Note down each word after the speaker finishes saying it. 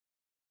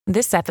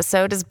This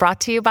episode is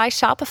brought to you by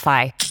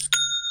Shopify.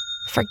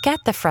 Forget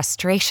the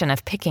frustration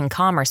of picking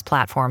commerce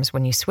platforms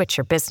when you switch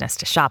your business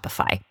to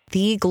Shopify,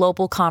 the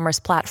global commerce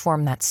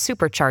platform that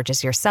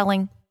supercharges your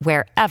selling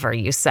wherever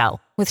you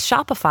sell. With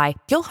Shopify,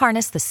 you'll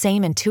harness the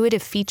same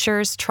intuitive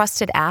features,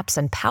 trusted apps,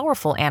 and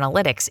powerful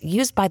analytics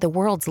used by the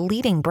world's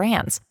leading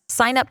brands.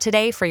 Sign up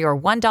today for your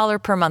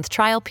 $1 per month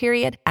trial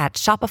period at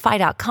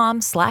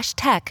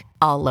shopify.com/tech,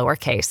 all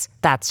lowercase.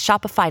 That's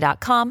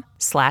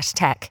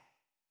shopify.com/tech.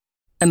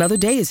 Another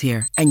day is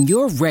here, and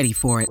you're ready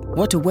for it.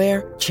 What to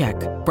wear? Check.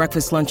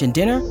 Breakfast, lunch, and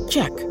dinner?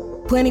 Check.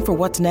 Planning for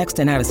what's next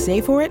and how to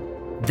save for it?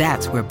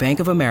 That's where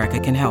Bank of America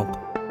can help.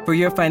 For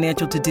your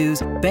financial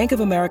to-dos, Bank of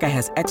America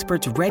has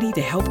experts ready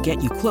to help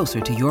get you closer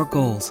to your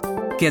goals.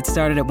 Get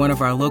started at one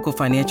of our local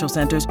financial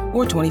centers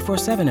or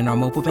 24/7 in our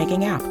mobile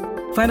banking app.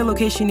 Find a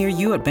location near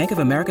you at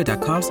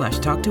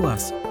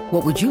bankofamerica.com/talktous.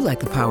 What would you like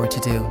the power to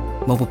do?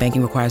 Mobile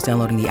banking requires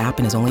downloading the app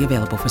and is only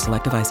available for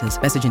select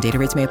devices. Message and data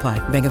rates may apply.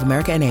 Bank of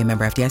America NA,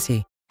 member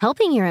FDIC.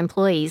 Helping your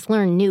employees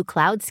learn new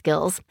cloud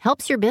skills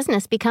helps your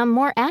business become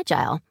more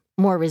agile,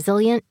 more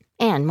resilient,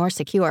 and more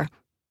secure.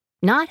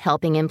 Not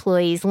helping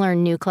employees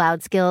learn new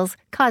cloud skills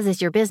causes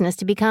your business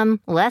to become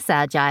less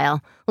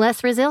agile,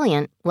 less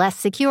resilient, less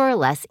secure,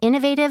 less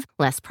innovative,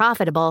 less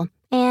profitable,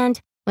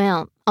 and,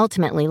 well,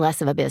 ultimately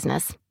less of a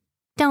business.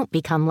 Don't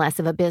become less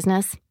of a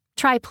business.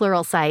 Try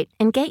Pluralsight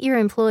and get your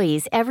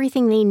employees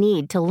everything they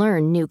need to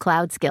learn new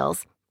cloud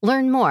skills.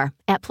 Learn more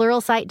at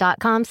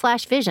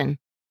pluralsight.com/vision.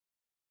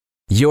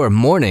 Your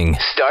morning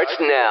starts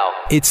now.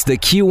 It's the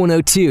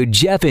Q102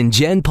 Jeff and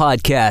Jen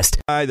podcast.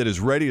 Guy that is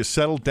ready to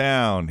settle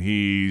down.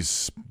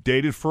 He's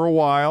dated for a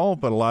while,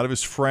 but a lot of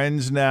his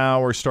friends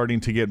now are starting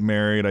to get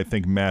married. I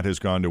think Matt has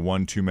gone to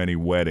one too many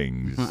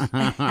weddings.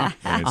 And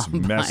it's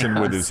messing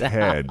with his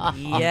head.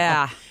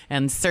 Yeah,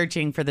 and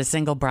searching for the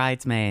single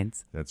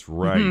bridesmaids. That's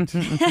right.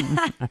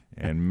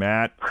 And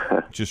Matt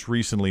just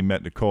recently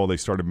met Nicole. They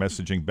started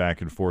messaging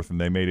back and forth,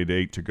 and they made a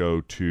date to go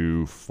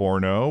to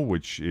Forno,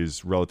 which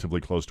is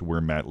relatively close to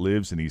where Matt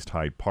lives in East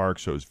Hyde Park,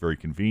 so it was very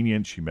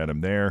convenient. She met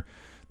him there.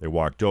 They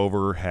walked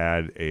over,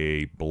 had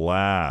a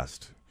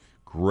blast.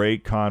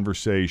 Great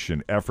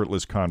conversation,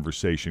 effortless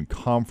conversation,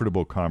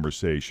 comfortable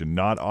conversation,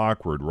 not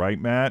awkward, right,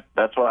 Matt?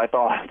 That's what I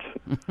thought.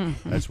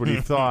 That's what he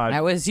thought.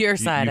 That was your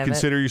side you of it. You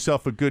consider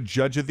yourself a good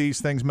judge of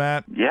these things,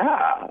 Matt?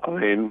 Yeah, I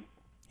mean...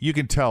 You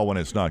can tell when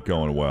it's not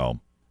going well.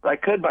 I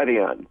could by the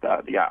end,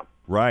 yeah.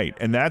 Right,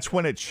 and that's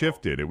when it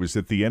shifted. It was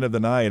at the end of the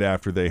night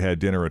after they had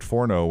dinner at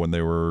Forno when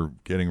they were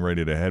getting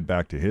ready to head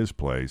back to his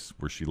place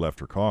where she left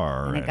her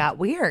car. And it got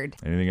weird.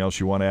 Anything else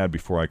you want to add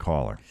before I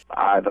call her?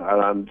 I'm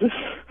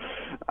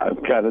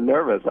kind of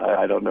nervous.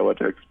 I don't know what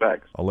to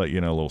expect. I'll let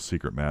you know a little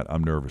secret, Matt.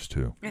 I'm nervous,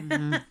 too.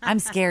 I'm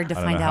scared to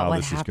find out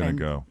what happened. I don't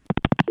know how this is going to go.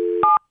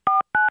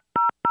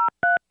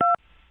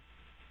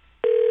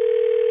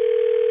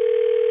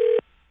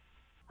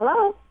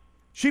 Hello?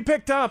 She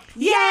picked up.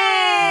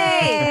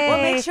 Yay!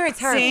 We'll make sure it's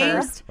her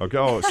first. Okay,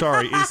 oh,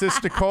 sorry. Is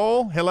this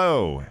Nicole?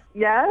 Hello.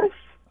 Yes?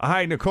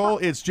 Hi, Nicole.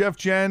 It's Jeff,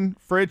 Jen,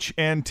 Fritch,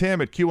 and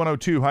Tim at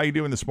Q102. How you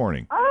doing this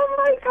morning? Oh,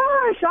 my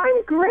gosh.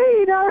 I'm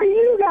great. How are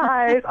you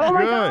guys? Oh,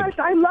 my Good. gosh.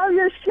 I love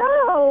your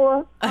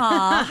show.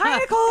 Aw, hi,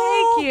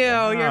 Nicole. Thank you.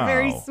 You're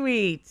very Wow.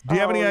 sweet. Do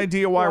you have any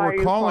idea why Why we're are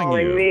you calling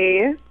you?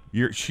 me?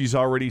 She's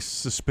already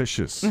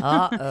suspicious.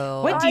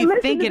 Uh-oh. What do I you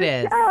listen think to it the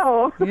is?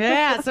 show.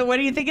 Yeah, so what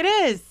do you think it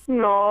is?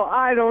 No,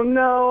 I don't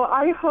know.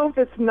 I hope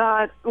it's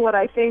not what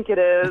I think it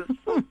is.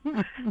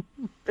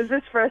 Is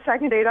this for a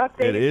second date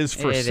update? It is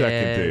for It second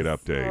is. date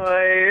update.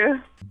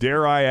 Boy.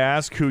 Dare I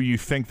ask who you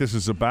think this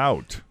is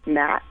about?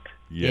 Matt.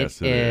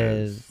 Yes, it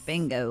is.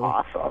 Bingo.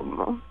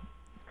 Awesome.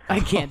 I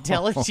can't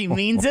tell if she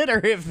means it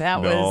or if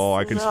that No,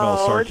 I can smell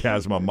No,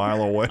 sarcasm a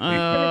mile away.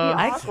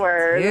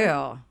 Awkward.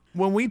 Yeah.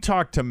 When we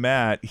talked to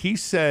Matt, he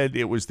said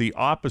it was the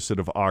opposite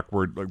of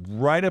awkward, like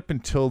right up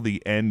until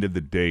the end of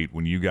the date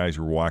when you guys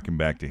were walking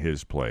back to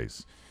his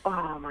place.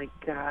 Oh, my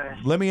gosh.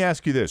 Let me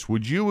ask you this.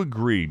 Would you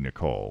agree,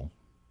 Nicole,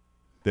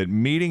 that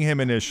meeting him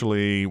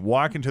initially,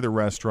 walking to the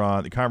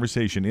restaurant, the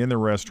conversation in the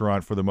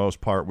restaurant for the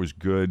most part was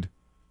good?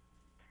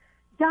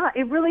 Yeah,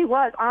 it really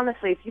was.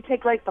 Honestly, if you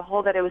take like the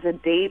whole that it was a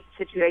date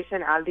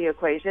situation out of the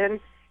equation,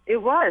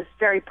 it was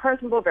very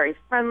personable, very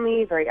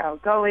friendly, very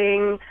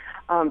outgoing,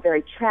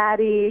 very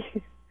chatty.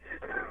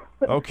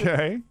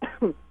 Okay.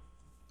 Those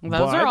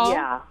But- are all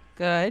Yeah.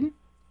 good.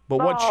 But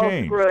what Oh,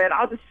 changed? screw it.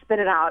 I'll just spit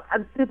it out.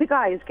 The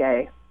guy is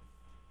gay.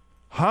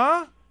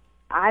 Huh?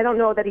 I don't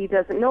know that he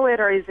doesn't know it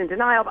or he's in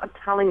denial, but I'm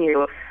telling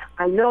you,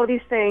 I know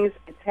these things.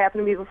 It's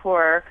happened to me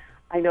before.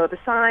 I know the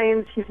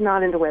signs. He's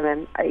not into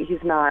women.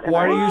 He's not. And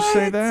Why do I- you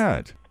say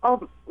that?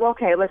 Oh, well,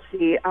 okay, let's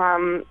see.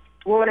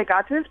 Well, when I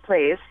got to his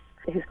place,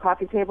 his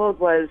coffee table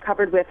was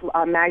covered with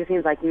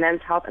magazines like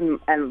Men's Health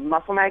and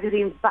Muscle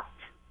magazines, but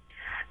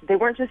they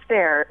weren't just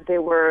there. They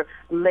were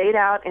laid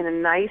out in a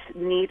nice,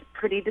 neat,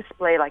 pretty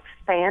display, like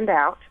fanned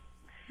out.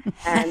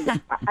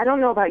 And I don't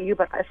know about you,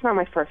 but it's not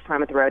my first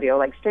time at the rodeo.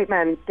 Like, straight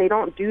men, they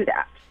don't do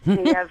that.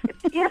 They have,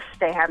 if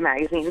they have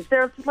magazines,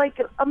 they're like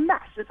a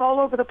mess. It's all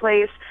over the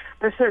place.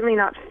 They're certainly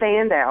not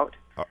fanned out.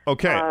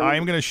 Okay, I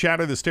am going to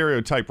shatter the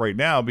stereotype right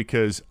now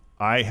because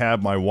I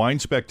have my Wine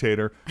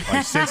Spectator,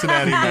 my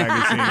Cincinnati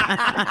magazine.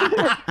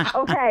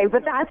 Okay,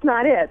 but that's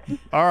not it.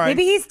 All right.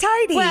 Maybe he's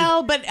tidy.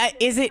 Well, but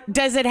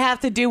does it have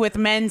to do with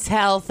Men's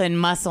Health and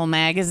Muscle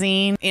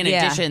Magazine? In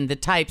addition, the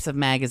types of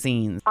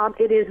magazines.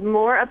 It is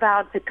more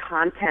about the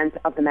content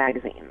of the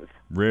magazines.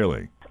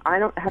 Really?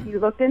 Have you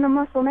looked into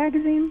Muscle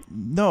Magazine?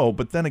 No,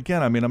 but then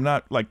again, I mean, I'm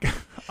not like...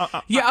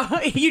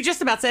 Yeah, you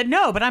just about said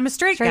no, but I'm a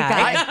straight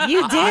guy.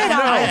 You did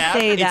almost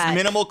say that. It's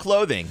minimal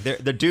clothing.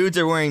 The dudes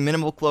are wearing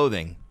minimal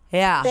clothing.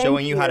 Yeah.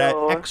 Showing you how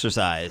to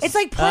exercise. It's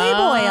like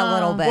Playboy a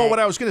little bit. Well, what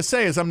I was going to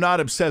say is I'm not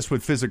obsessed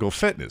with physical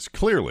fitness,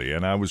 clearly.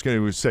 And I was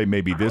going to say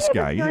maybe this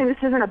guy. This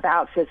isn't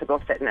about physical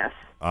fitness.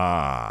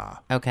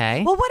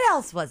 Okay. Well, what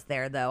else was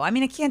there, though? I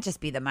mean, it can't just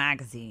be the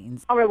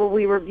magazines. All right, well,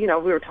 we were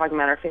talking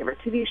about our favorite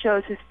TV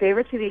shows. His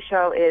favorite TV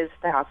show is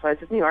The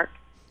Housewives of New York.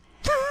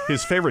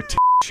 His favorite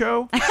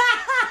show?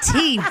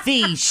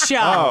 TV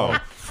show.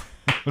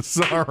 Oh,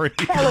 sorry.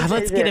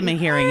 Let's get him a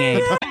hearing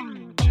aid.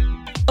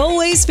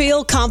 Always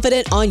feel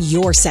confident on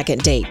your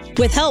second date.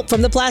 With help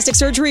from the Plastic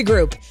Surgery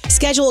Group.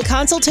 Schedule a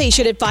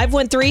consultation at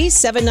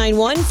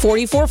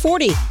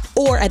 513-791-4440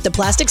 or at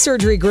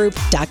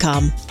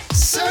theplasticsurgerygroup.com.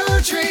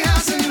 Surgery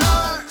has an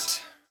art.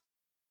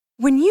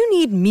 When you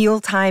need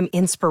mealtime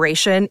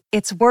inspiration,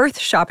 it's worth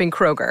shopping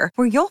Kroger,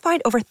 where you'll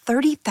find over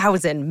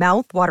 30,000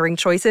 mouth-watering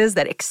choices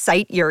that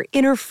excite your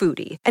inner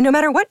foodie. And no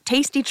matter what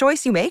tasty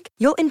choice you make,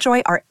 you'll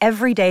enjoy our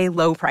everyday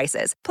low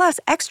prices, plus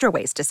extra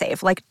ways to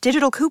save, like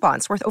digital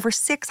coupons worth over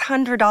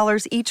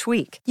 $600 each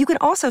week. You can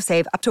also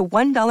save up to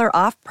 $1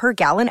 off per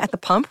gallon at the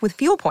pump with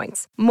fuel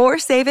points. More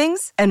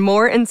savings and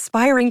more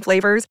inspiring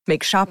flavors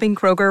make shopping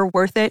Kroger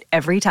worth it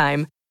every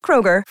time.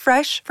 Kroger,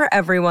 fresh for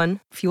everyone.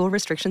 Fuel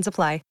restrictions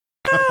apply.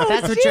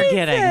 That's what you're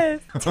getting. I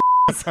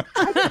just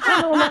don't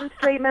know a lot of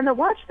straight men that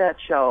watch that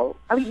show.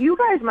 I mean, you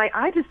guys might.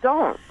 I just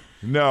don't.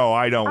 No,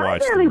 I don't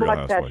watch I barely the Real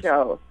watch that Housewives.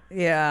 show.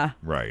 Yeah.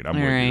 Right, I'm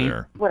with you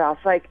there. What else?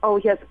 Like,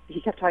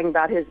 he kept talking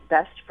about his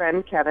best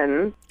friend,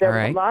 Kevin. There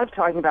was a lot of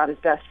talking about his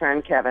best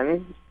friend,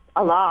 Kevin.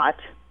 A lot.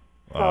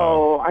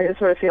 So I just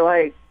sort of feel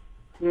like,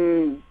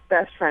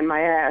 best friend,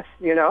 my ass,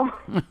 you know?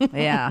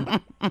 Yeah.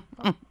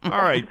 All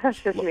right.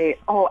 That's just me.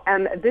 Oh,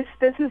 and this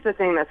is the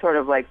thing that sort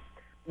of like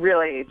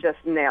really just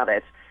nailed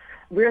it.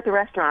 We were at the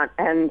restaurant,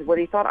 and when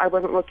he thought I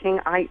wasn't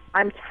looking,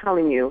 I'm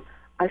telling you,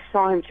 I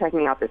saw him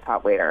checking out this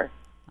hot waiter.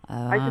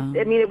 I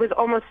mean, it was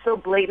almost so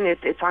blatant,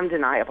 it's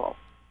undeniable.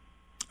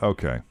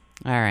 Okay.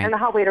 All right. And the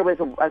hot waiter was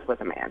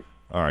with a man.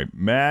 All right.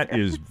 Matt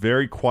is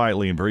very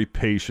quietly and very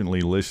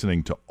patiently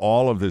listening to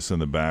all of this in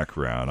the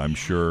background. I'm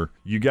sure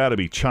you got to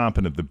be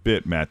chomping at the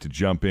bit, Matt, to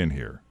jump in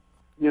here.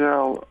 You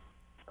know,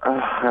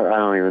 I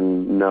don't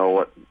even know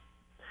what...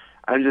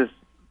 I'm just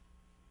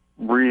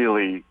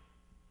really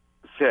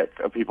sick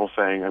of people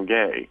saying I'm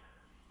gay.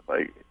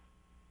 Like,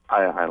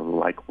 I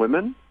like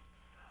women.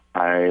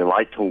 I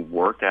like to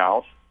work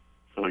out.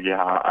 So,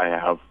 yeah, I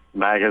have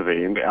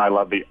magazines. I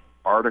love the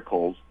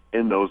articles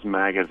in those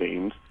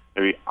magazines.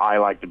 Maybe I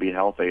like to be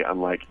healthy,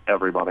 unlike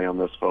everybody on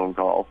this phone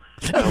call.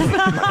 They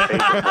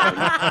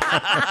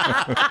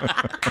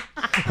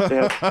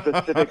have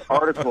specific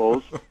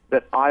articles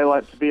that I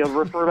like to be able to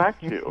refer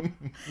back to.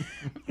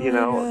 You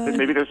know,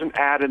 maybe there's an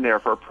ad in there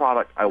for a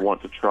product I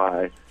want to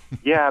try.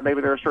 Yeah,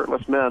 maybe there are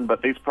shirtless men,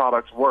 but these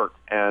products work,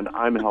 and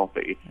I'm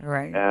healthy.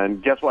 Right.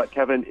 And guess what?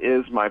 Kevin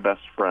is my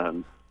best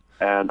friend,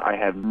 and I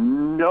have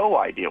no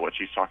idea what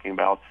she's talking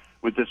about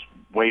with this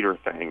waiter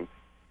thing.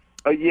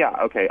 Yeah,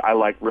 okay, I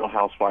like Real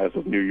Housewives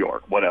of New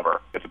York,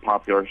 whatever. It's a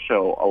popular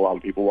show. A lot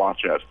of people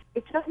watch it.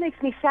 It just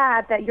makes me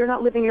sad that you're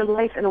not living your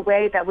life in a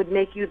way that would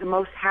make you the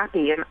most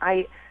happy. And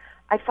I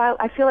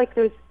feel like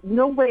there's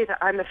no way that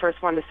I'm the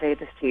first one to say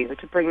this to you,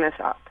 to bring this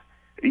up.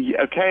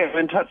 Yeah, okay, I'm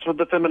in touch with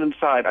the feminine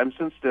side. I'm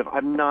sensitive.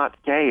 I'm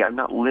not gay. I'm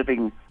not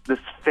living this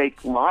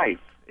fake life.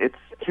 It's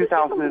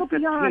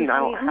 2015. I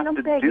don't have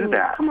to do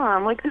that. Come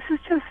on, like this is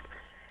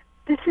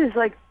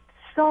like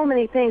so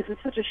many things in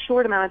such a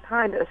short amount of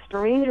time that a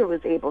stranger was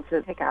able to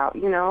pick out,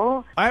 you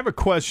know? I have a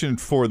question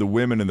for the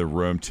women in the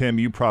room. Tim,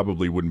 you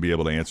probably wouldn't be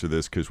able to answer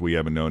this because we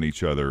haven't known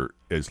each other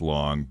as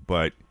long.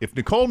 But if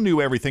Nicole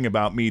knew everything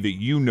about me that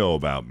you know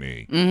about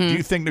me, do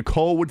you think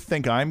Nicole would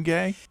think I'm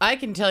gay? I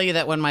can tell you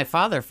that when my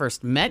father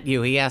first met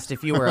you, he asked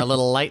if you were a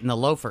little light in the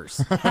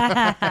loafers.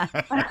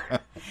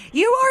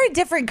 You are a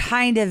different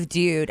kind of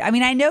dude. I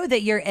mean, I know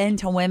that you're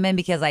into women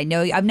because I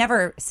know I've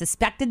never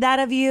suspected that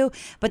of you,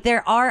 but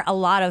there are a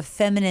lot of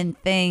feminine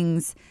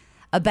things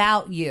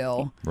about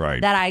you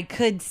that I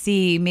could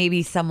see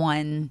maybe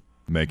someone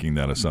making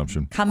that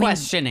assumption,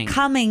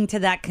 coming to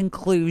that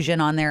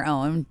conclusion on their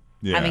own,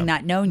 having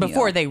not known you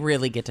before they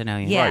really get to know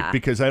you. Yeah. Right,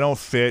 because I don't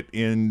fit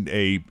in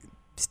a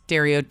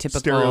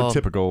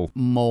stereotypical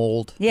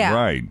mold. Yeah.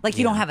 Right. Like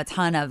you don't have a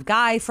ton of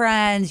guy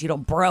friends. You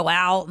don't bro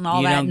out and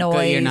all that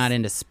noise. You're not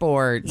into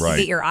sports. You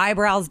get your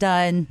eyebrows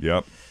done.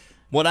 Yep.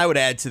 What I would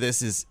add to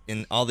this is,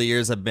 in all the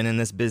years I've been in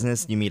this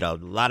business, you meet a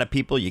lot of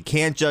people. You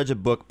can't judge a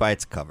book by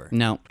its cover.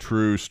 No.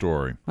 True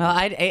story. Well,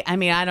 I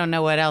mean, I don't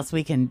know what else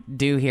we can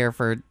do here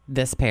for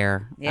this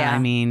pair. Yeah. I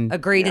mean,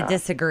 agree to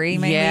disagree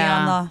maybe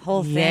on the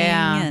whole thing.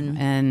 Yeah.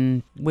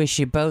 And wish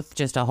you both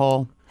just a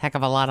whole heck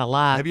of a lot of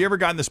luck. Have you ever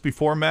gotten this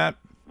before, Matt?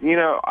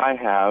 I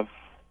have.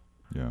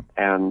 Yeah.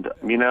 And,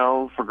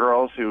 for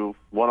girls who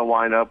want to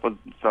wind up with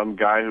some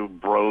guy who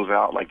bros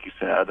out, like you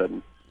said,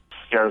 and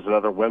stares at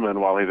other women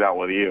while he's out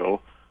with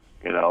you,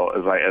 is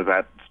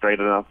that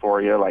straight enough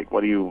for you? Like, what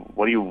do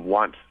you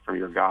want from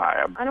your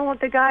guy? I don't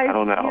want the guy. I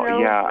don't know.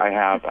 Yeah, I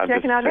have. I'm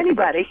checking just out sick of it.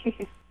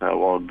 anybody.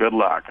 Well, good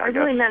luck. I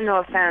really guess. meant no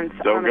offense.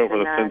 Don't go for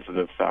the that.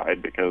 sensitive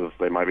side because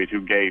they might be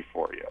too gay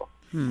for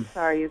you.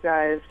 Sorry, you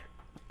guys.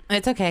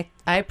 It's okay.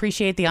 I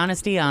appreciate the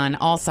honesty on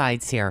all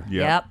sides here.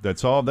 Yep.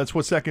 That's all. That's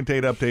what Second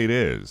Date Update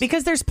is.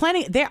 Because there's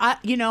plenty there.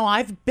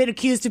 I've been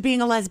accused of being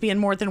a lesbian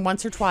more than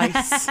once or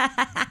twice.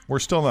 We're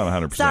still not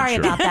 100% sorry sure.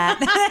 about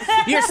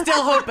that. You're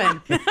still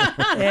hoping.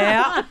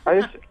 Yeah.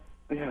 I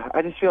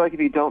just feel like if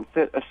you don't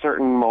fit a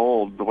certain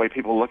mold, the way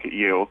people look at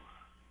you,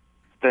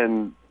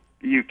 then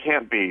you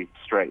can't be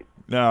straight.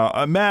 No,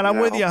 Matt, I'm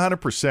with you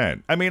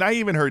 100%. I mean, I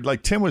even heard,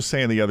 like Tim was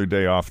saying the other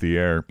day off the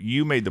air,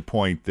 you made the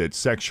point that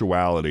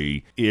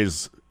sexuality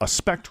is a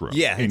spectrum,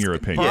 in your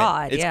opinion.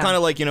 It's kind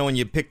of like, when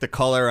you pick the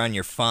color on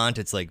your font,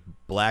 it's like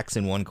blacks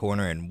in one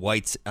corner and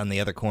whites on the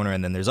other corner,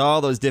 and then there's all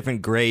those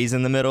different grays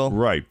in the middle.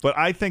 Right, but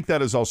I think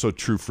that is also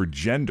true for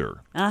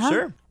gender.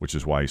 Sure. Which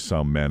is why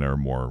some men are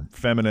more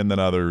feminine than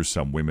others,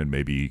 some women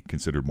may be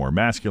considered more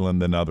masculine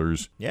than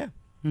others. Yeah.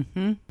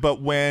 Mm-hmm.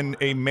 But when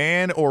a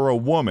man or a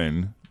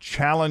woman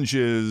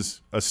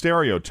challenges a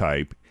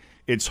stereotype,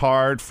 it's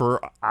hard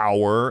for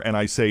and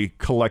I say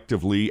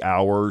collectively,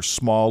 our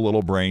small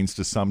little brains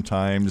to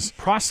sometimes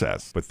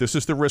process. But this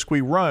is the risk we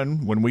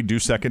run when we do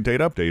Second Date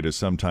Update, is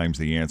sometimes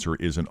the answer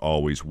isn't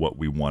always what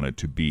we want it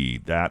to be.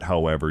 That,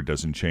 however,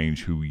 doesn't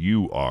change who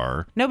you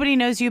are. Nobody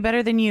knows you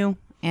better than you.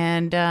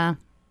 And, live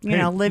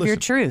listen, your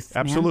truth.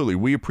 man. Absolutely.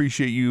 We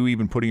appreciate you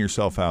even putting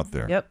yourself out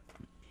there. Yep.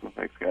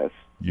 Thanks, guys.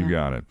 You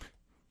got it.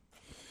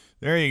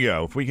 There you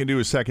go. If we can do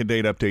a Second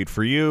Date Update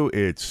for you,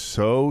 it's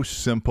so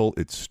simple,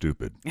 it's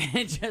stupid.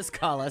 Just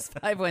call us,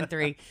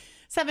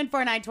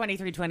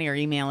 513-749-2320, or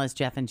email us,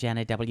 Jeff and Jen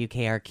at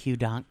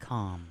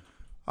WKRQ.com.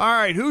 All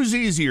right, who's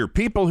easier,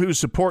 people who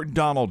support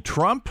Donald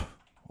Trump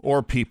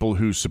or people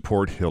who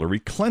support Hillary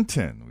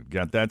Clinton? We've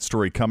got that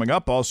story coming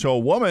up. Also, a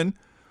woman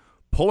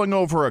pulling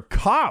over a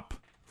cop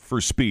for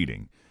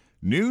speeding.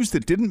 News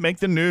that didn't make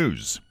the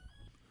news.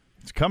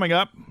 It's coming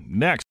up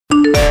next.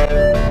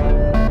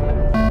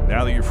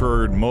 Now that you've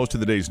heard most of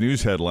the day's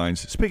news headlines,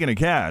 speaking of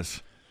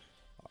gas,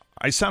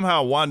 I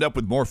somehow wound up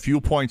with more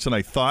fuel points than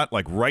I thought,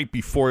 like right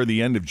before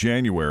the end of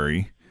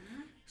January.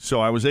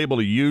 So I was able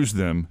to use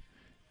them.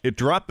 It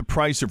dropped the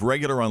price of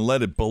regular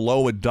unleaded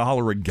below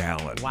 $1 a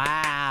gallon.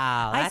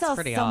 Wow. I That's saw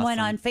pretty someone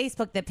awesome. on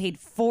Facebook that paid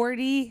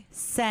 40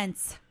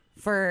 cents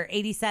for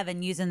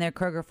 87 using their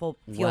Kroger fuel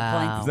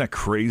points. Isn't that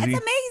crazy?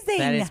 That's amazing.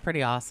 That is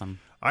pretty awesome.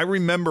 I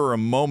remember a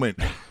moment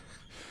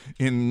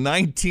in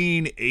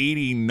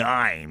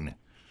 1989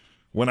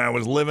 when I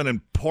was living in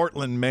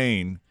Portland,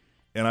 Maine,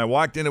 and I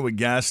walked into a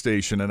gas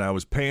station and I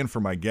was paying for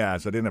my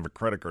gas. I didn't have a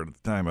credit card at the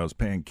time. I was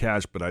paying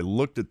cash, but I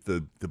looked at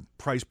the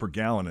price per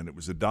gallon and it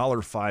was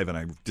 $1.05, and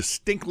I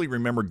distinctly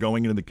remember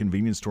going into the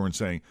convenience store and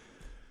saying,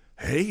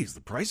 hey, is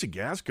the price of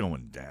gas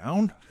going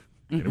down?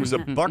 And it was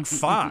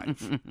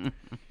 $1.05.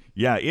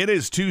 Yeah, it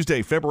is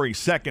Tuesday, February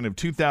 2nd of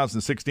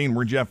 2016.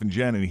 We're Jeff and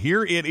Jen, and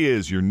here it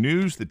is, your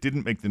news that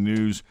didn't make the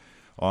news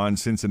on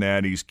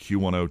Cincinnati's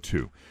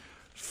Q102.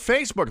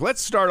 Facebook.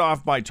 Let's start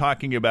off by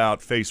talking about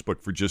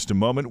Facebook for just a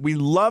moment. We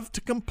love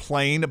to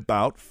complain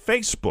about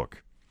Facebook.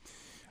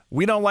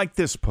 We don't like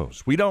this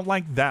post. We don't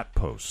like that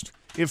post.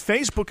 If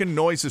Facebook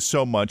annoys us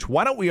so much,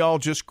 why don't we all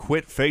just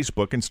quit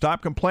Facebook and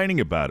stop complaining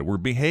about it? We're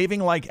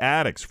behaving like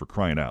addicts, for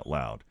crying out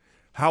loud.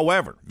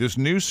 However, this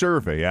new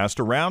survey asked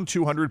around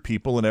 200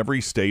 people in every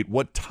state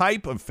what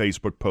type of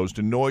Facebook post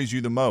annoys you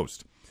the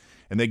most.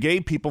 And they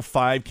gave people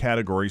 5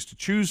 categories to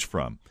choose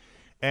from.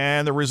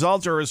 And the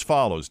results are as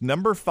follows.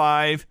 Number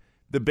 5,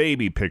 the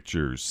baby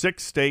pictures.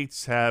 6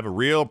 states have a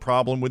real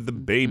problem with the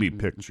baby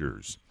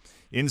pictures.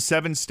 In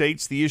 7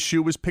 states, the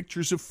issue was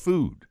pictures of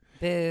food.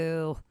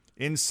 Boo.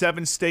 In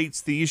 7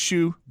 states, the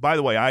issue, by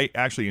the way, I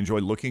actually enjoy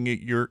looking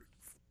at your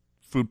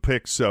food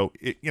pics, so,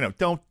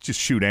 don't just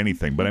shoot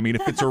anything. But, I mean,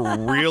 if it's a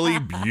really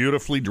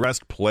beautifully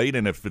dressed plate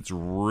and if it's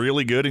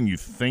really good and you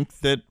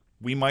think that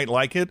we might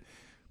like it,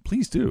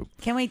 please do.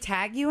 Can we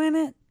tag you in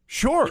it?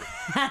 Sure.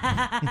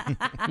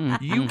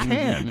 You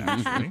can,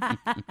 actually.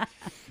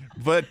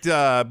 But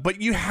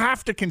you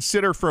have to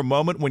consider for a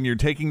moment when you're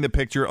taking the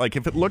picture, like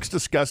if it looks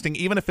disgusting,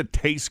 even if it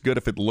tastes good,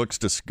 if it looks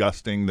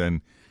disgusting,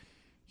 then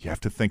you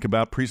have to think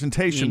about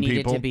presentation, you need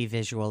people. it to be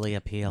visually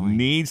appealing.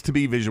 Needs to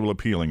be visual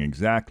appealing,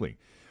 exactly.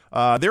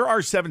 There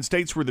are 7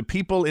 states where the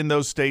people in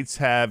those states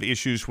have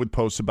issues with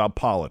posts about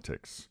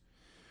politics.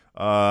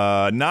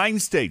 9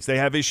 states, they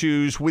have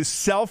issues with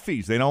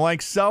selfies. They don't like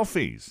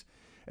selfies.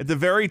 At the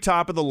very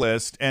top of the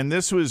list, and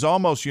this was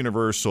almost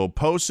universal,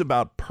 posts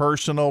about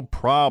personal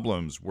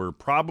problems were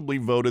probably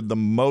voted the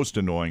most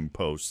annoying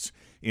posts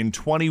in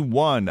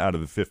 21 out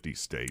of the 50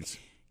 states.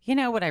 You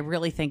know what I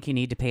really think you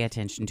need to pay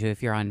attention to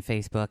if you're on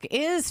Facebook?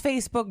 Is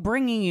Facebook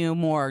bringing you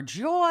more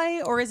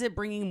joy or is it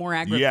bringing more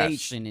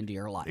aggravation into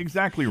your life?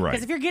 Exactly right.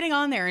 Because if you're getting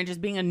on there and just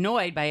being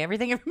annoyed by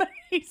everything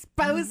everybody's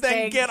posting,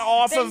 then get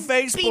off of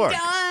Facebook. Be done.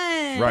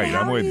 Right,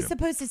 How I'm are with you you.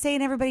 supposed to stay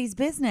in everybody's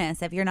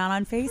business if you're not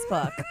on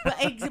Facebook?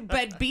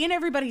 But be in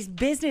everybody's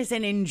business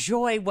and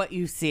enjoy what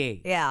you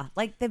see. Yeah,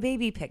 like the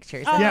baby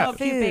pictures. Oh, Yeah.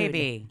 cute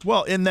baby.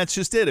 Well, and that's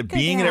just it. If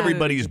being in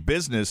everybody's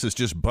business is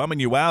just bumming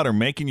you out or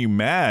making you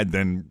mad,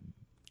 then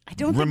I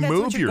don't think that's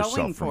remove what you're yourself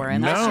going from for it.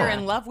 unless No. you're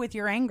in love with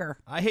your anger.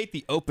 I hate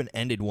the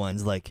open-ended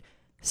ones like,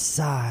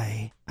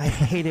 sigh. I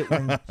hate it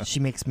when she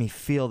makes me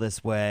feel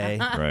this way.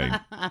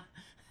 Right.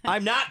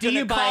 I'm not Do going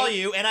you to call bite?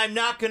 you, and I'm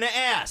not going to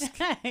ask.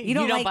 You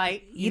don't like,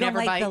 bite. You don't never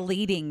like bite. the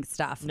leading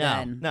stuff. No,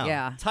 then. no.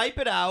 Yeah. Type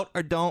it out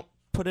or don't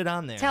put it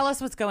on there. Tell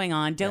us what's going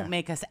on. Don't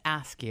make us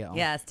ask you.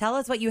 Yes. Tell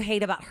us what you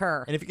hate about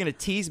her. And if you're going to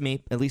tease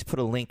me, at least put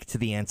a link to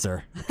the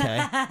answer,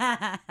 okay?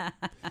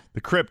 The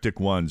cryptic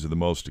ones are the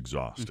most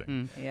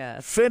exhausting.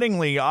 Yes.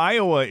 Fittingly,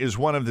 Iowa is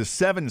one of the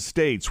 7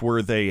 states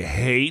where they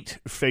hate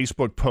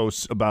Facebook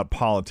posts about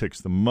politics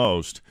the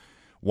most,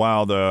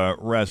 while the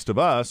rest of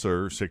us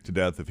are sick to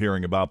death of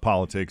hearing about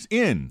politics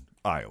in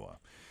Iowa.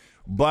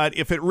 But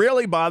if it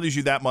really bothers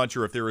you that much,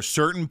 or if there are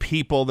certain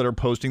people that are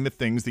posting the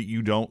things that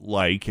you don't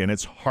like and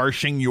it's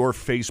harshing your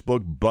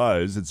Facebook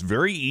buzz, it's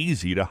very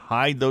easy to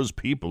hide those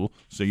people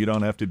so you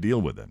don't have to deal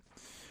with it.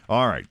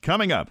 All right,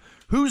 coming up,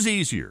 who's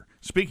easier?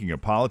 Speaking of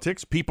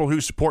politics, people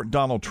who support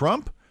Donald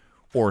Trump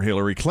or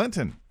Hillary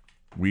Clinton?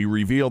 We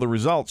reveal the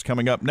results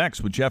coming up next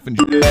with Jeff and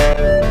Jen.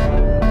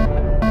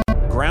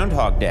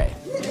 Groundhog Day.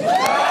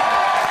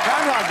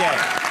 Groundhog Day.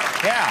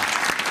 Yeah.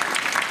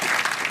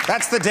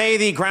 That's the day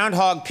the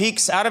groundhog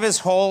peeks out of his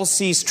hole,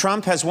 sees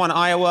Trump has won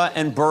Iowa,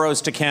 and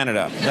burrows to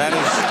Canada. That is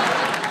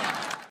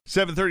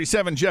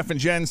 7:37, Jeff and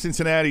Jen,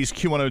 Cincinnati's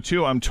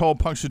Q102. I'm told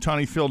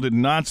Punxsutawney Phil did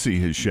not see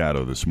his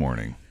shadow this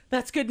morning.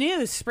 That's good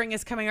news. Spring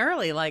is coming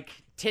early, like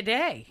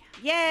today.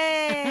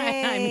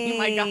 Yay! I mean,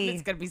 my God,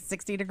 it's going to be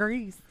 60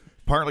 degrees.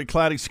 Partly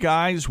cloudy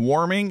skies,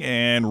 warming,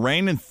 and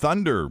rain and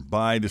thunder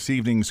by this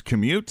evening's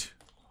commute.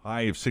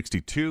 High of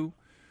 62.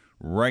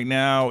 Right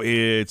now,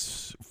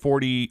 it's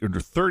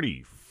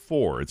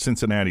 34 at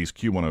Cincinnati's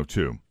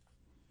Q102.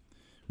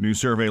 New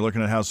survey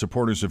looking at how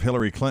supporters of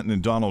Hillary Clinton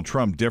and Donald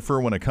Trump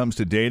differ when it comes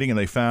to dating, and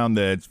they found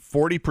that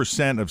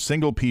 40% of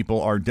single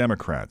people are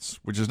Democrats,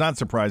 which is not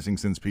surprising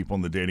since people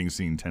in the dating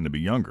scene tend to be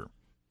younger.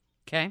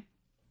 Okay.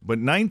 But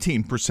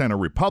 19% are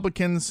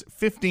Republicans,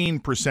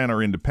 15%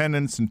 are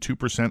independents, and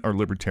 2% are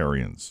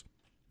libertarians.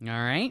 All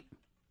right.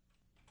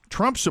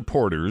 Trump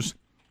supporters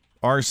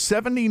are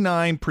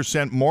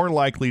 79% more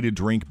likely to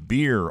drink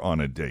beer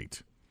on a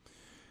date.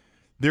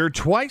 They're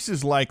twice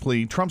as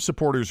likely, Trump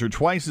supporters are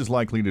twice as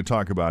likely to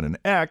talk about an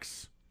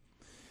ex,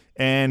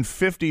 and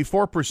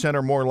 54%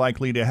 are more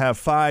likely to have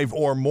 5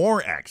 or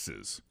more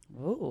exes.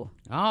 Ooh.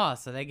 Oh,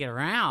 so they get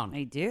around.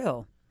 They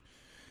do.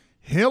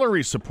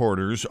 Hillary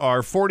supporters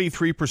are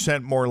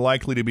 43% more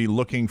likely to be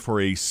looking for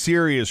a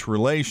serious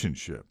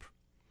relationship.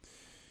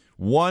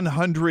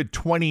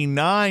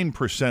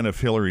 129% of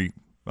Hillary...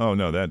 Oh,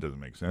 no, that doesn't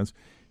make sense.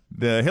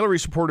 The Hillary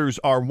supporters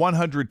are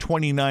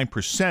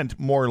 129%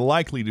 more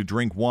likely to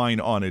drink wine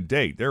on a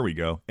date. There we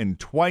go. And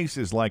twice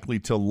as likely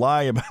to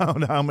lie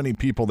about how many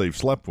people they've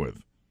slept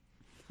with.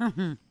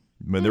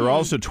 But they're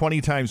also 20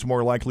 times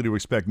more likely to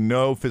expect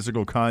no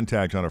physical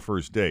contact on a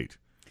first date.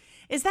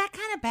 Is that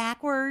kind of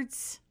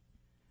backwards?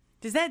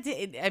 Does that,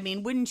 I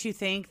mean, wouldn't you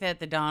think that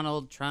the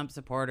Donald Trump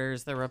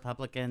supporters, the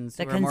Republicans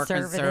who are more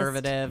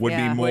conservative, would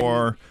be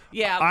more.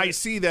 Yeah. I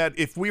see that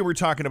if we were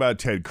talking about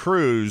Ted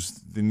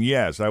Cruz, then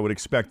yes, I would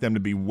expect them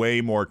to be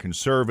way more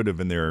conservative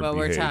in their Well,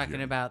 behavior. we're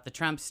talking about the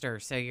Trumpster,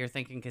 so you're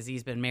thinking because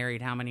he's been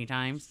married how many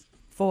times?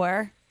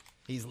 4.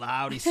 He's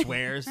loud. He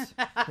swears.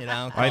 You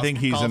know. I think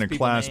he's calls in a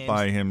people class names.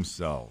 by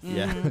himself.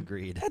 Yeah,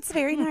 agreed. That's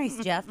very nice,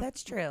 Jeff.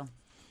 That's true.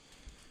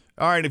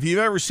 All right, if you've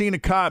ever seen a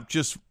cop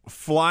just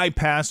fly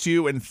past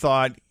you and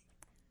thought,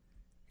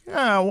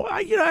 oh,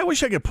 I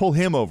wish I could pull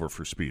him over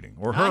for speeding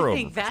or her over I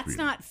think for that's speeding.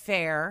 not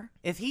fair.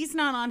 If he's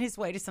not on his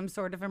way to some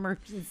sort of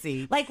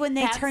emergency, Like when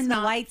they that's turn the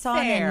not lights on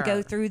fair. and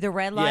go through the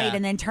red light Yeah.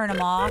 and then turn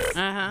them off.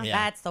 Uh-huh. Yeah.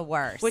 That's the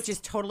worst. Which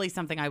is totally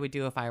something I would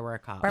do if I were a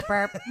cop. burp,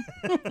 burp.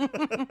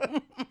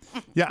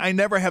 Yeah, I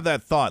never have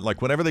that thought.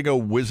 Like whenever they go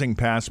whizzing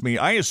past me,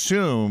 I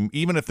assume,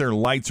 even if their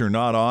lights are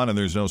not on and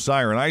there's no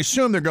siren, I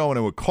assume they're going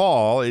to a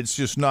call. It's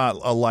just not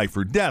a life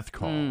or death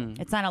call.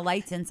 It's not a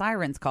lights and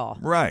sirens call.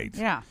 Right.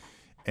 Yeah.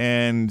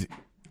 And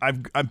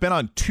I've been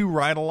on 2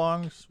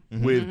 ride-alongs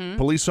with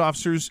police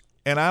officers,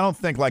 and I don't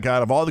think, like,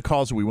 out of all the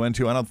calls that we went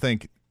to, I don't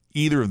think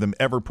either of them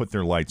ever put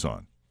their lights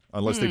on.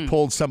 Unless they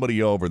pulled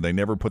somebody over, they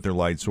never put their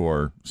lights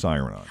or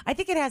siren on. I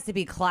think it has to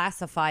be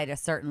classified a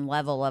certain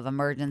level of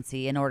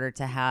emergency in order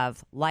to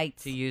have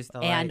lights To use the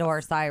and lights.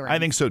 or sirens. I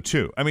think so,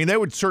 too. I mean, they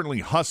would certainly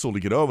hustle to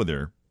get over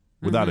there,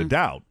 without a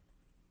doubt.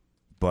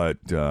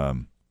 But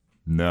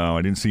no,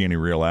 I didn't see any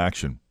real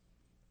action.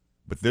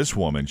 But this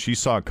woman, she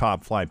saw a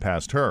cop fly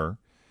past her,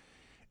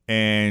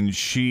 and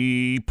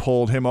she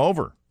pulled him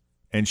over.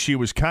 And she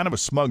was kind of a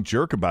smug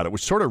jerk about it,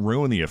 which sort of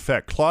ruined the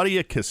effect.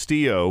 Claudia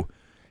Castillo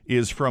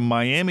is from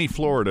Miami,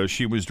 Florida.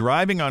 She was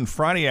driving on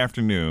Friday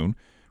afternoon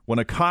when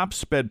a cop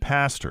sped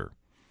past her.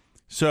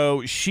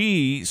 So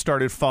she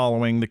started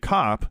following the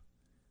cop,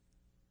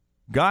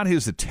 got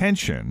his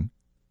attention,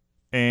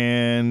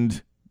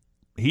 and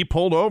he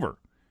pulled over.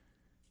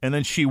 And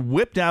then she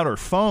whipped out her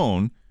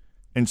phone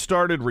and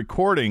started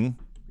recording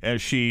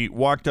as she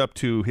walked up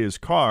to his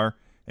car.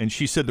 And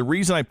she said, the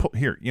reason I pulled...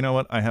 Here, you know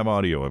what? I have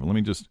audio of it. Let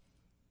me just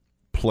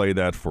play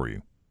that for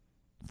you.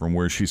 From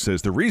where she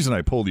says, the reason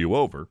I pulled you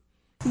over...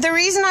 The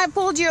reason I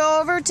pulled you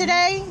over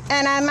today,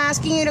 and I'm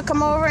asking you to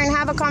come over and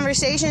have a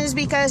conversation, is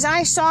because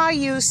I saw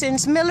you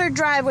since Miller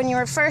Drive when you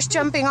were first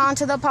jumping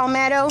onto the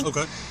Palmetto.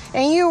 Okay.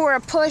 And you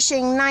were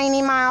pushing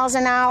 90 miles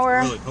an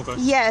hour. Really? Okay.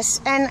 Yes,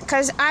 and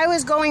because I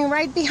was going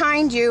right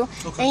behind you,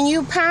 and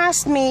you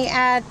passed me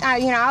at,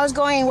 I was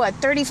going,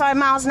 35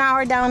 miles an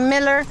hour down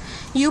Miller.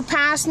 You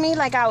passed me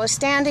like I was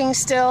standing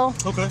still.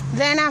 Okay.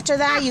 Then after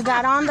that, you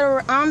got on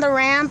the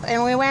ramp,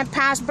 and we went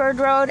past Bird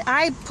Road.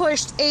 I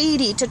pushed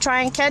 80 to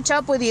try and catch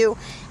up with you,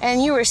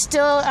 and I was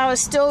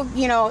still,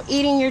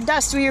 eating your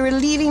dust. You were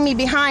leaving me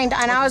behind,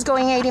 and I was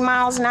going 80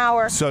 miles an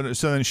hour. So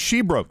then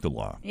she broke the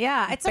law.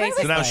 Yeah, it's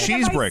So now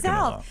she's breaking the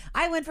law.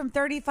 I went from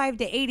 35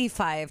 to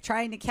 85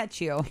 trying to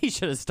catch you. He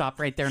should have stopped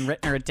right there and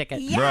written her a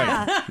ticket. Yeah.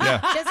 Right.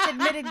 Yeah. Just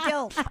admitted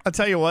guilt. I'll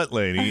tell you what,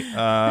 lady.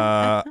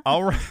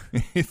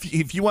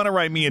 If you want to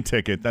write me a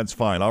ticket, that's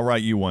fine. I'll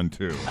write you one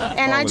too.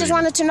 And I just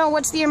wanted to know,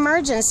 what's the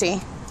emergency?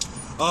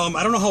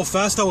 I don't know how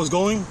fast I was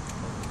going,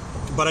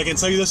 but I can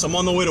tell you this: I'm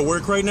on the way to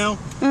work right now.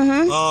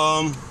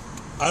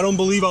 Mm-hmm. I don't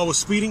believe I was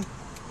speeding,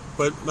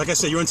 but like I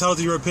said, you're entitled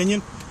to your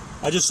opinion.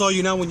 I just saw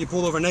you now when you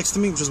pulled over next to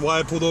me, which is why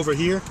I pulled over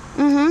here.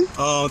 Mm-hmm.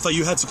 I thought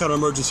you had some kind of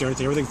emergency or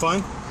anything. Everything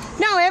fine?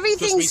 No,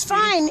 everything's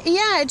fine.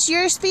 Yeah, it's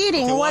your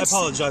speeding. Okay, well, I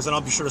apologize, and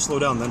I'll be sure to slow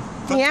down then.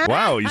 Yeah.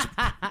 Wow,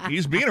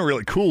 he's being a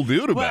really cool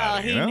dude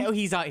about it.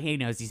 He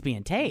knows he's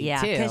being taped,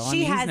 Yeah, too. because I she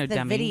mean, he's has no the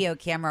dummy. video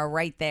camera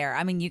right there.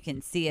 I mean, you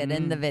can see it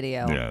in the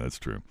video. Yeah, that's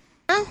true.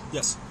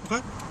 Yes.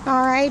 Okay.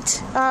 All right.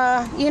 It's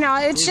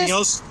Anything just.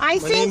 else? I My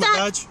think name, my that.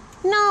 badge?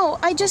 No,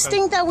 I just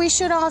think that we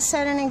should all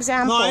set an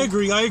example. No, I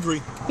agree.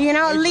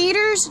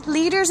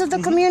 Leaders of the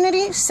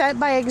community set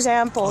by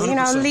example.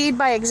 100%. Lead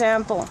by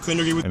example.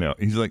 Couldn't agree with. I know.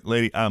 He's like,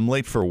 lady, I'm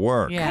late for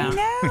work. Yeah. I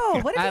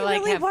know. What if I he like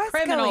really have was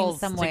going criminals to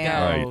somewhere?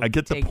 go. Right. I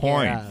get the take care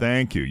point. of.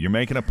 Thank you. You're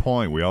making a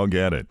point. We all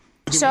get it.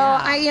 So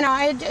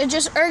it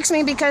just irks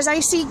me because I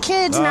see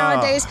kids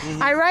nowadays.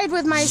 I ride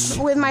with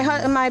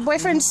my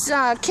boyfriend's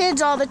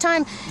kids all the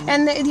time,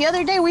 and the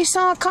other day we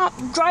saw a cop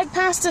drive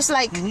past us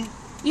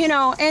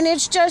and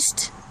it's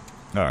just.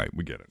 All right,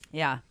 we get it.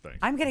 Yeah.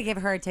 I'm going to give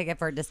her a ticket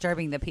for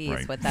disturbing the peace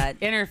Right. with that.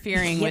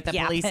 Interfering with the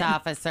police Yip-yapping.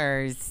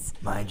 officers.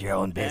 Mind your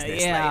own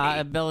business, lady.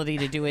 Ability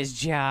to do his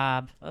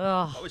job.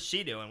 Ugh. What was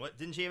she doing? What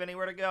didn't she have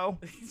anywhere to go?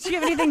 Does she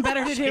have anything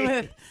better to do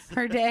with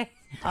her day?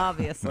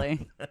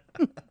 Obviously.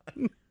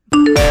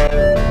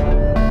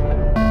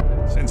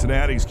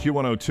 Cincinnati's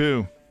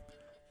Q102.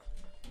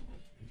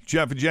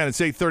 Jeff and Jen, it's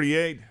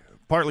 8:38.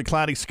 Partly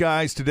cloudy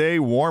skies today,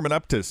 warming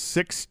up to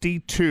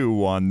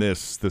 62 on the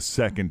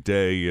second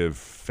day of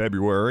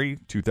February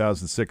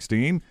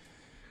 2016.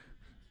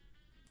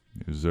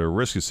 There's a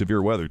risk of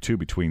severe weather, too,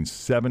 between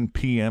 7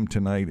 p.m.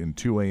 tonight and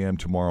 2 a.m.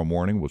 tomorrow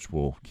morning, which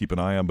we'll keep an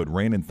eye on, but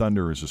rain and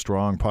thunder is a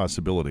strong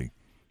possibility.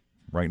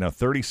 Right now,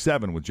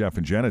 37 with Jeff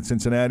and Jen at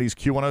Cincinnati's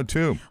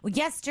Q102. Well,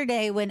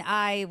 yesterday when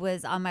I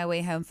was on my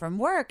way home from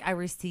work, I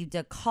received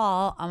a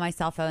call on my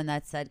cell phone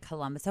that said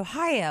Columbus,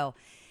 Ohio.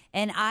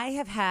 And I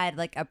have had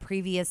like a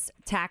previous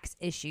tax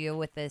issue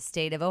with the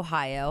state of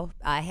Ohio.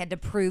 I had to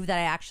prove that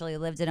I actually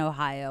lived in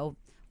Ohio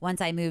once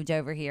I moved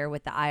over here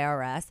with the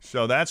IRS.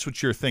 So that's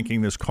what you're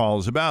thinking this call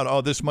is about.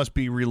 Oh, this must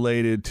be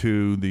related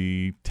to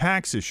the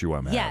tax issue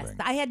I'm Yes, having.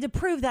 I had to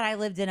prove that I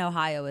lived in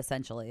Ohio,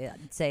 essentially.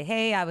 I'd say,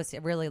 hey, I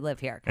really live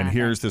here. And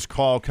here's this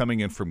call coming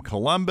in from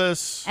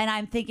Columbus. And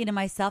I'm thinking to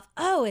myself,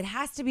 oh, it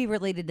has to be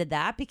related to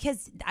that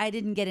because I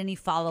didn't get any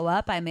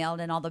follow-up. I mailed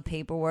in all the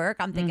paperwork.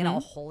 I'm thinking, oh,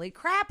 holy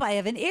crap, I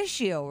have an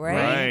issue,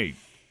 right?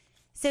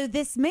 So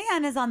this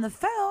man is on the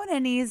phone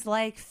and he's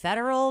like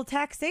federal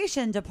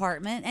taxation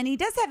department and he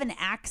does have an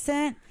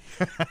accent,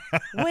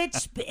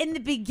 which in the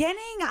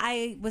beginning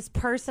I was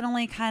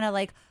personally kind of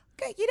like,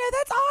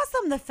 that's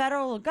awesome. The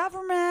federal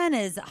government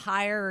is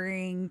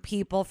hiring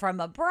people from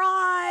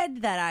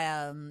abroad that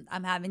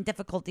I'm having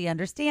difficulty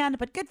understand,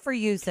 but good for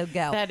you. So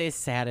go. That is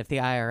sad if the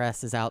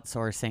IRS is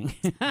outsourcing.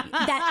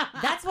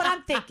 That's what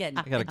I'm thinking.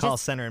 I got a call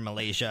center in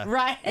Malaysia.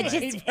 Right. It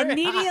just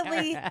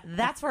immediately,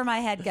 that's where my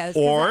head goes.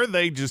 Or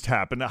they just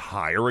happen to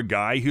hire a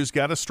guy who's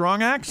got a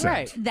strong accent.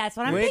 Right. That's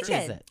what I'm Which thinking.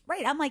 is it?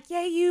 Right. I'm like,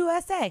 yay,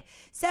 USA.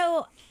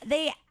 So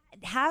they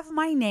have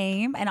my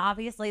name and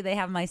obviously they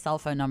have my cell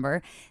phone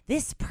number.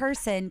 This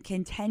person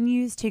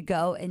continues to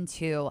go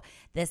into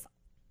this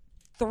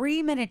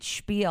 3-minute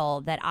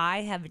spiel that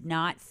I have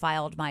not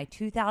filed my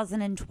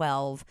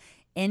 2012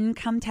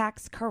 income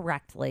tax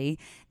correctly,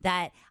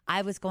 that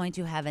I was going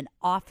to have an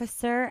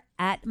officer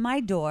at my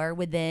door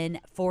within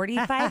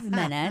 45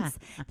 minutes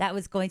that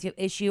was going to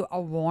issue a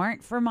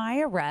warrant for my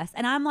arrest.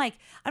 And I'm like,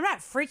 I'm not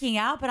freaking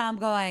out, but I'm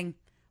going,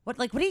 what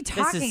are you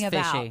talking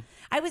about? Fishy.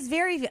 I was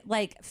very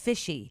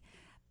fishy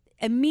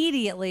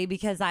immediately,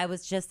 because I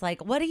was just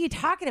like, what are you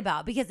talking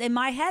about? Because in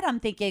my head, I'm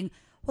thinking,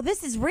 well,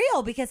 this is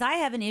real because I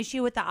have an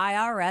issue with the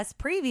IRS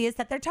previous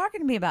that they're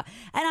talking to me about.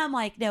 And I'm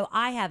like, no,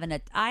 I have an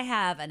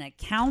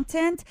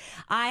accountant.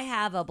 I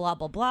have a blah,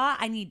 blah, blah.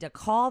 I need to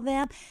call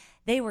them.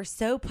 They were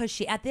so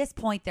pushy. At this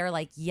point, they're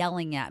like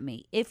yelling at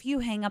me. If you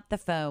hang up the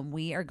phone,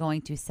 we are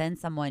going to send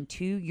someone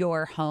to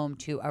your home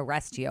to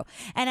arrest you.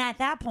 And at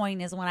that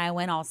point is when I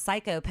went all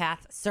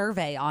psychopath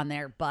survey on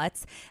their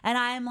butts. And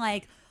I'm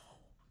like,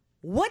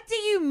 what do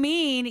you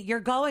mean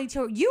you're going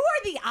to? You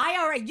are the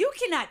IRS. You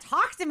cannot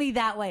talk to me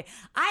that way.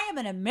 I am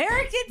an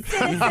American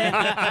citizen.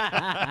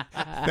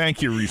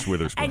 Thank you, Reese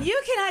Witherspoon. And you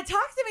cannot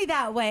talk to me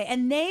that way.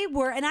 And they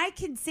were, and I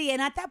can see,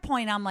 and at that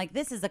point, I'm like,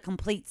 this is a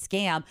complete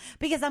scam,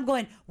 because I'm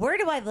going, where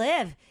do I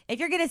live? If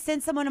you're going to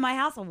send someone to my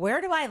house, where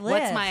do I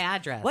live? What's my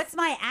address? What's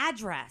my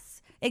address?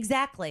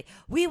 Exactly.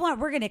 We're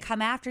going to come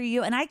after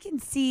you. And I can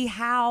see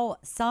how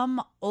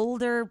some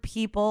older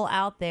people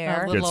out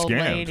there, a little old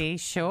lady,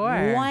 sure,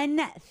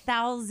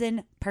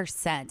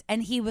 1,000%.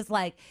 And he was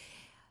like,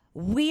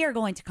 we are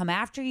going to come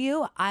after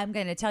you. I'm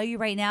going to tell you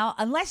right now,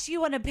 unless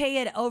you want to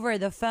pay it over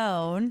the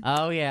phone.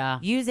 Oh, yeah.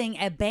 Using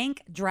a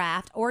bank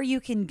draft, or you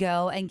can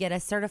go and get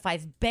a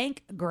certified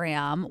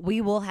bankgram.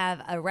 We will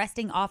have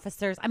arresting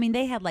officers. I mean,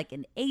 they had like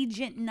an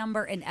agent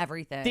number and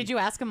everything. Did you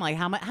ask him, like,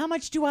 how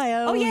much do I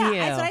owe you? Oh, yeah.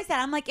 That's what I said.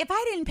 I'm like, if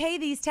I didn't pay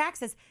these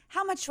taxes,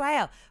 how much do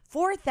I owe?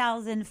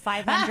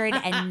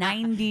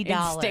 $4,590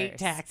 in state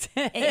tax.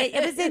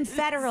 it was in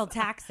federal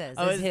taxes.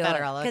 Oh, it's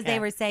federal, because they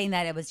were saying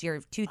that it was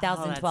your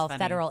 2012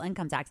 federal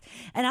income tax.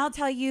 And I'll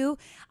tell you,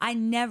 I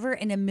never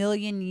in a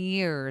million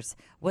years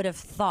would have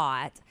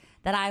thought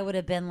that I would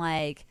have been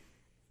like,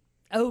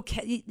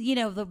 okay,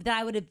 that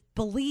I would have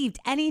believed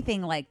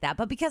anything like that.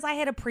 But because I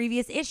had a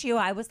previous issue,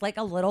 I was like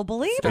a little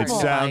believable. It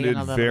sounded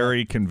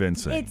very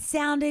convincing. It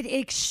sounded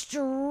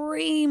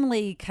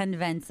extremely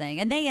convincing.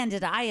 And I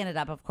ended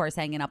up, of course,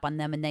 hanging up on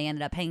them, and they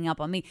ended up hanging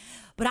up on me.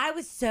 But I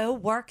was so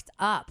worked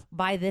up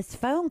by this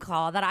phone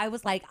call that I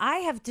was like, I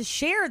have to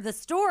share the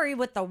story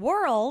with the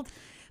world.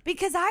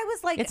 Because I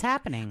was like, it's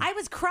happening. I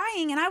was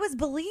crying and I was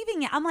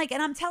believing it. I'm like,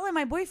 and I'm telling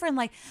my boyfriend,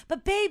 like,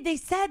 but babe, they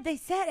said,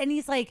 and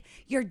he's like,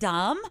 you're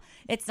dumb.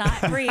 It's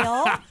not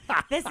real.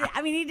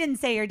 He didn't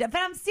say you're dumb,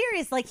 but I'm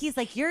serious. Like, he's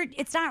like,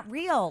 it's not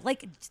real.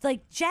 Like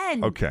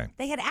Jen. Okay.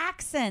 They had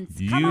accents.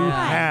 You Come on.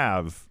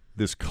 have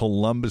this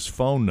Columbus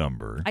phone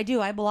number. I do.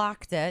 I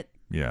blocked it.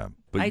 Yeah.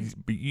 But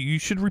you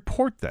should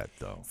report that,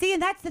 though. See,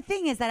 and that's the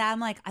thing, is that I'm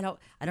like, I don't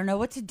know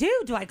what to do.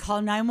 Do I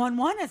call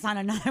 911? It's not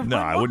a 911. No,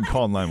 I wouldn't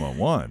call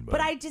 911.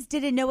 But I just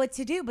didn't know what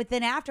to do. But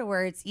then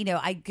afterwards,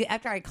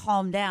 after I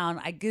calmed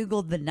down, I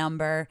Googled the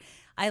number.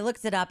 I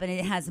looked it up, and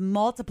it has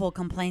multiple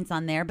complaints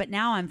on there. But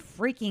now I'm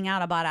freaking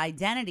out about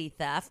identity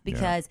theft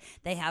because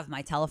they have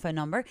my telephone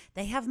number.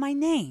 They have my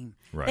name.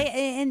 Right.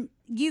 And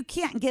you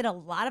can't get a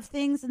lot of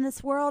things in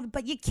this world,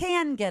 but you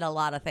can get a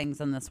lot of things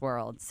in this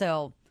world.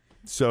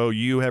 So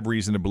you have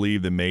reason to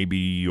believe that maybe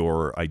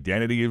your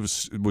identity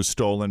was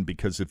stolen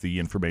because of the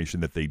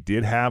information that they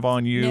did have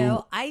on you?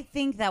 No, I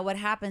think that what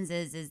happens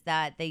is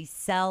that they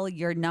sell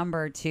your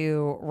number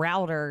to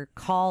router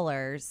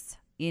callers,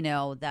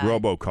 that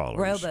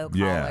robocallers.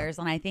 Yeah.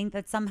 And I think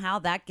that somehow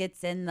that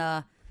gets in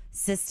the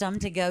system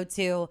to go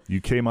to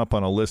you came up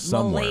on a list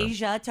somewhere.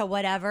 Malaysia to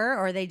whatever,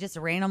 or they just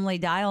randomly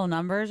dial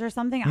numbers or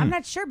something. I'm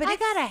not sure, but I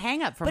got a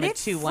hang up from a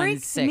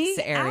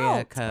 216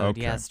 area code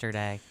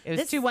yesterday. It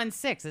was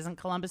 216. Isn't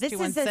Columbus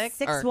 216? This is a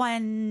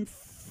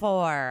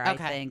 614, I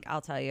think.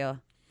 I'll tell you.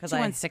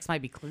 216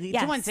 might be Cleveland.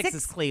 216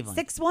 is Cleveland.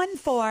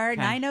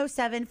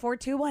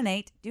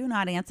 614-907-4218. Do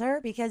not answer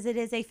because it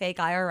is a fake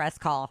IRS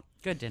call.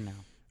 Good to know.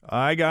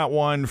 I got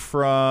one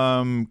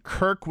from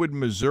Kirkwood,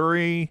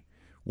 Missouri,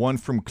 one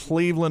from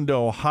Cleveland,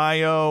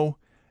 Ohio,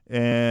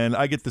 and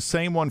I get the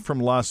same one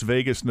from Las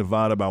Vegas,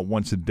 Nevada about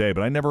once a day,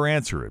 but I never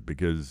answer it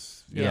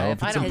because,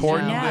 if it's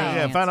important,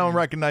 if I don't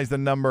recognize the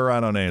number, I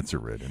don't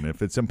answer it. And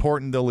if it's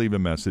important, they'll leave a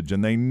message,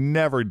 and they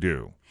never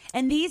do.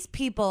 And these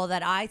people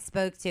that I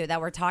spoke to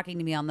that were talking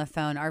to me on the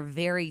phone are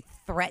very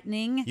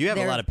threatening. You have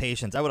a lot of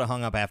patience. I would have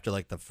hung up after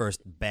the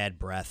first bad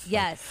breath.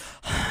 Yes.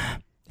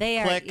 They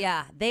are,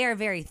 they are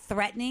very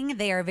threatening.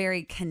 They are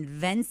very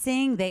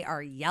convincing. They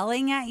are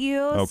yelling at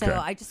you. Okay.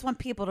 So I just want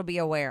people to be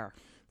aware.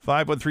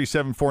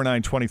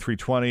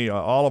 513-749-2320.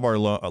 All of our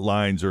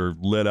lines are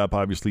lit up.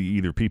 Obviously,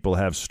 either people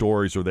have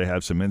stories or they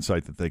have some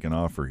insight that they can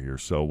offer here.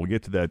 So we'll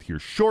get to that here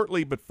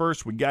shortly. But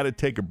first, we got to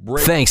take a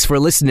break. Thanks for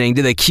listening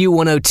to the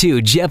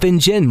Q102 Jeff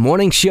and Jen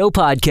Morning Show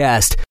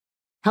podcast.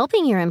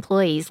 Helping your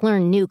employees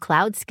learn new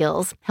cloud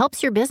skills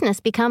helps your business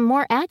become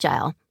more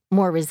agile,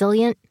 more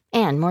resilient,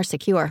 and more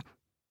secure.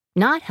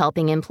 Not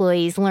helping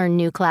employees learn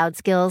new cloud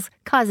skills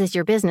causes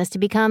your business to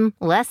become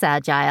less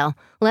agile,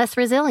 less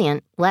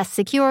resilient, less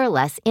secure,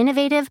 less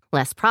innovative,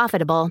 less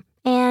profitable,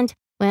 and,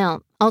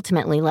 well,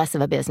 ultimately less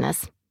of a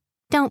business.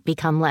 Don't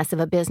become less of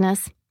a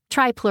business.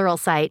 Try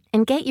Pluralsight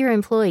and get your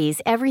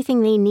employees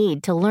everything they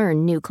need to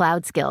learn new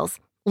cloud skills.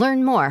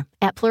 Learn more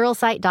at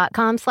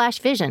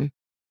pluralsight.com/vision.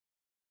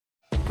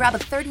 Grab a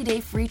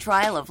 30-day free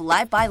trial of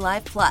Live by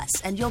Live Plus,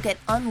 and you'll get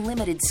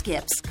unlimited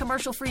skips,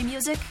 commercial-free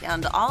music,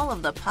 and all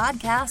of the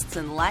podcasts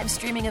and live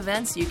streaming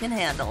events you can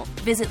handle.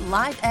 Visit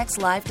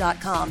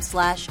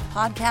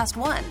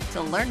livexlive.com/podcast1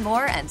 to learn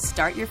more and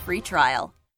start your free trial.